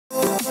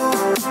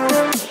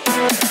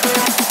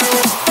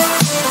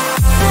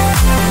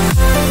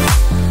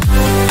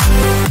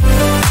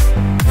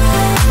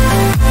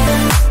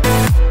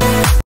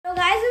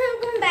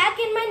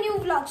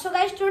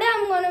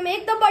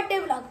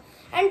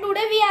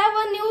have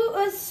a new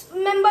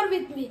member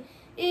with me.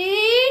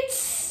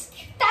 It's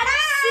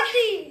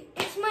Siddhi.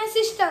 It's my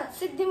sister,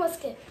 Siddhi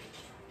Maske.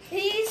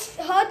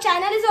 Her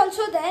channel is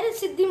also there,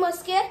 Siddhi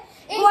Maske.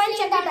 Go and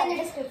check it out in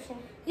the description.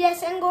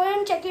 Yes, and go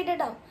and check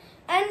it out.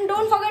 And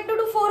don't forget to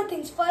do 4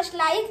 things. First,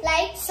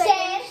 like,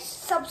 share,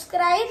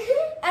 subscribe,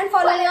 and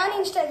follow me on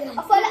Instagram.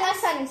 Follow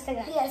us on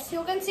Instagram. Yes,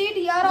 you can see it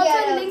here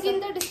also, link in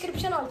the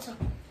description also.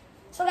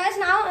 So guys,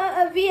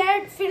 now we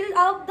had filled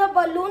up the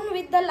balloon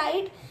with the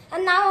light,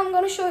 and now I'm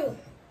going to show you.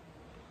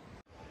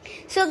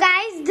 So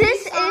guys,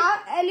 this is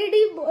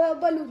LED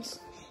balloons.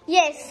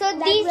 Yes, so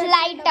these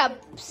light up.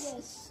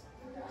 Yes.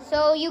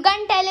 So you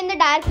can't tell in the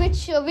dark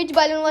which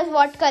balloon was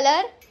what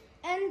color.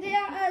 And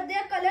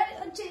their color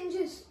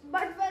changes.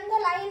 But when the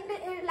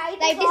light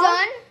is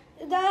on,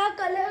 the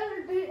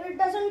color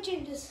doesn't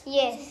change.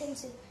 Yes. As you can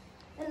see.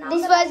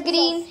 This was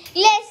green.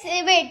 Let's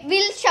wait.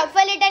 We'll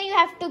shuffle it and you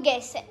have to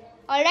guess it.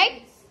 All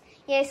right?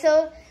 Yes.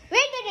 So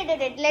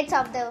wait. Let's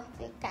off the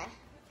can.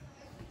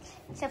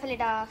 Shuffle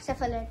it off.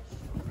 Shuffle it.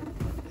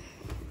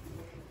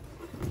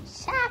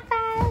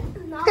 Shuffle.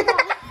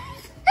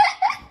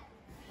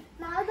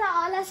 Now the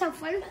all are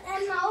shuffled,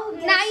 and now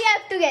you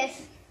have to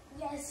guess.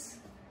 Yes.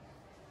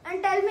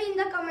 And tell me in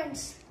the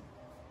comments.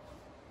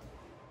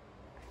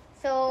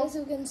 So as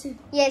you can see.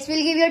 Yes,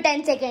 we'll give you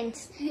 10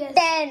 seconds. Yes.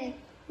 10,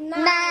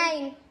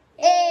 9,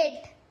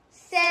 8,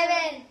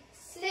 7,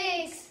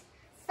 6,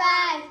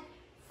 5,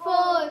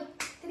 4,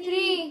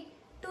 3,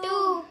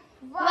 2,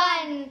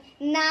 1.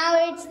 Now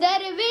it's the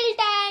reveal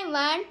time.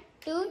 1,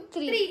 2,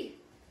 3.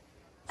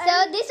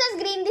 So this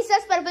was green, this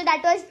was purple,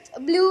 that was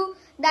blue,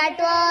 that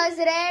was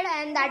red,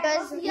 and that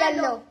was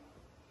yellow.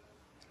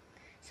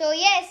 So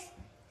yes,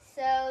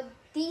 so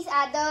these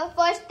are the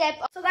first step.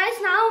 So guys,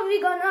 now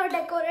we're gonna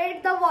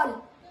decorate the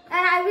wall,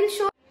 and I will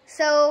show.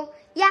 So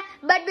yeah,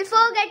 but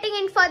before getting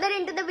in further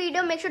into the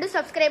video, make sure to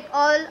subscribe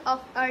all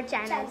of our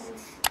channels,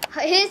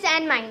 his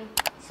and mine.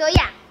 So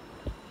yeah.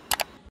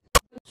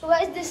 So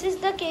guys, this is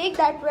the cake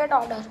that we had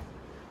ordered,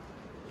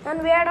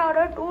 and we had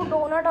ordered 2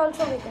 donuts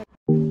also with it.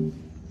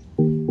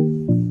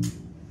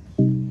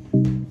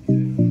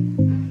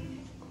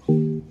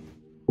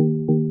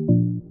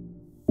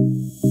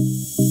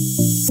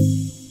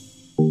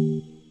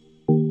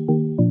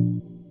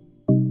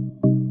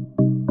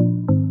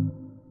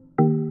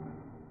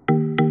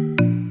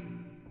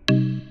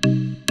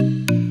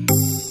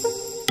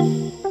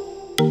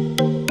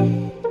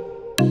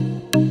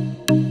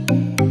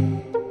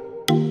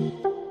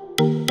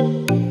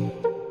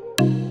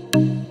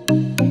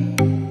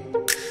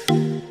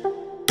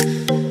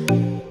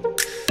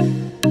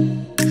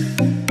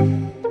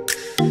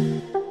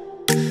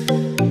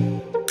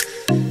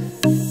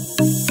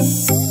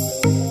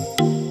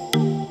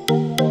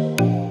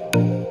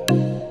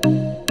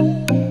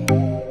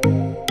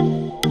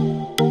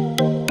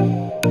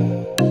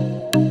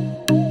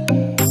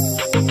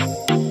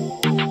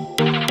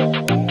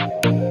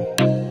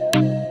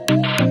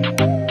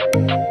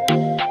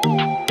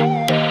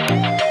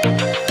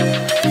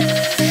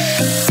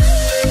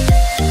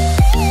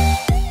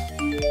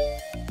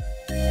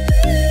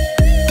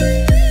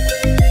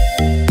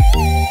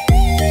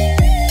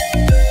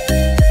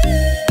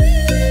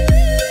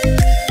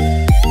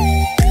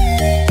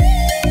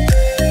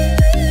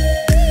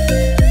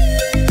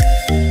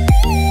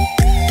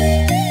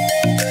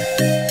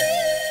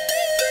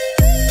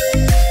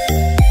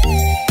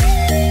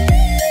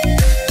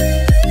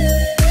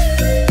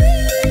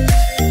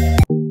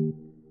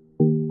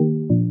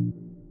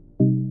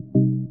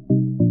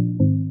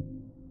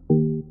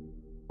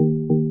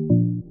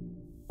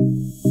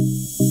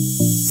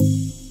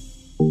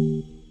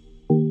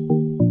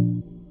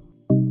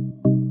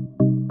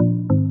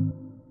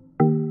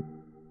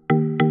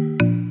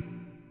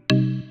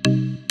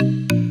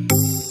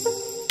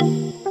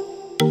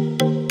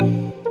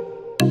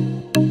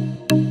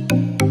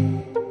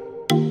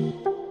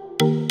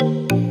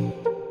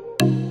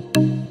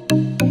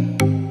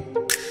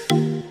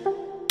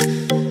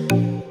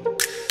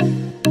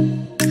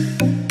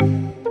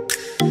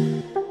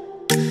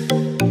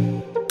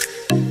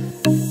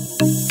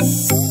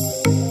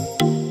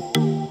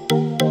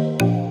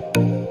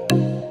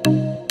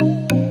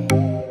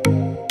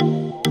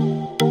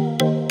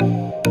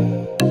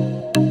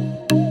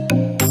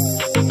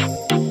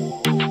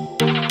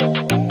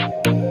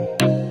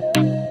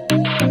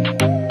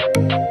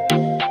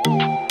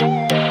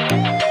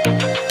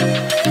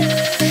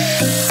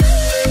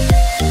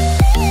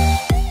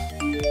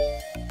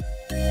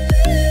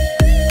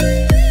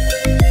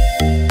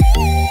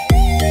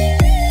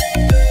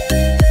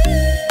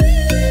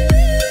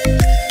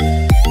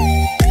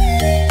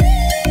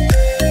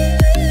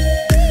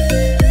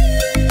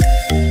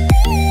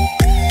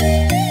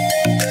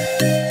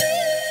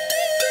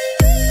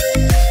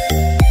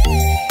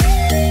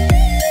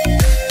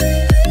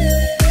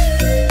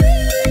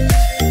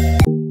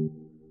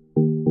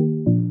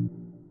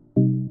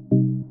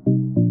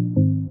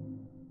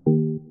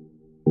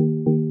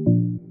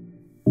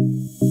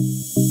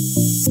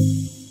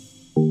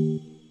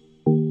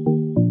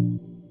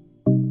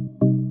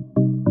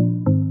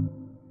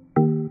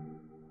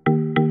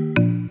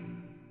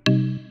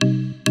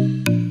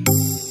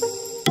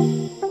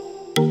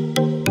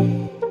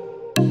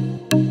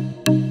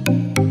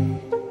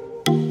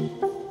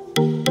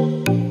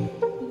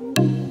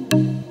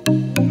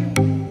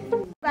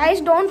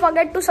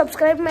 forget to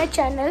subscribe my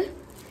channel.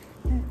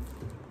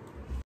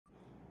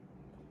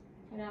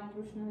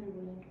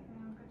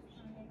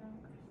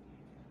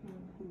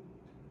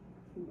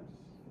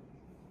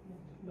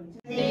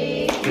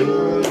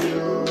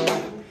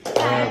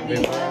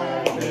 Happy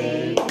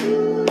birthday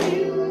to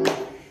you.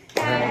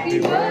 Happy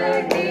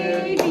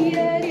birthday,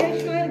 dear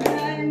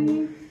Yashwardhan.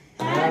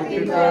 Happy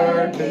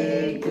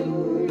birthday to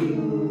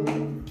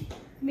you.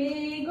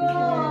 May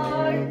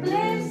God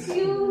bless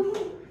you.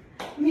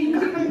 May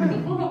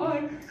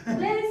God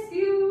bless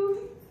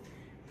you.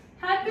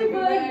 Happy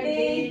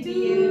birthday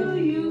to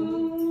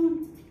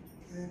you.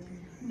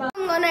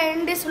 I'm gonna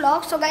end this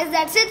vlog. So guys,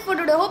 that's it for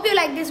today. Hope you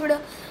like this video.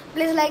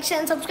 Please like, share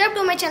and subscribe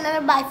to my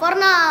channel. Bye for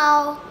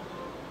now.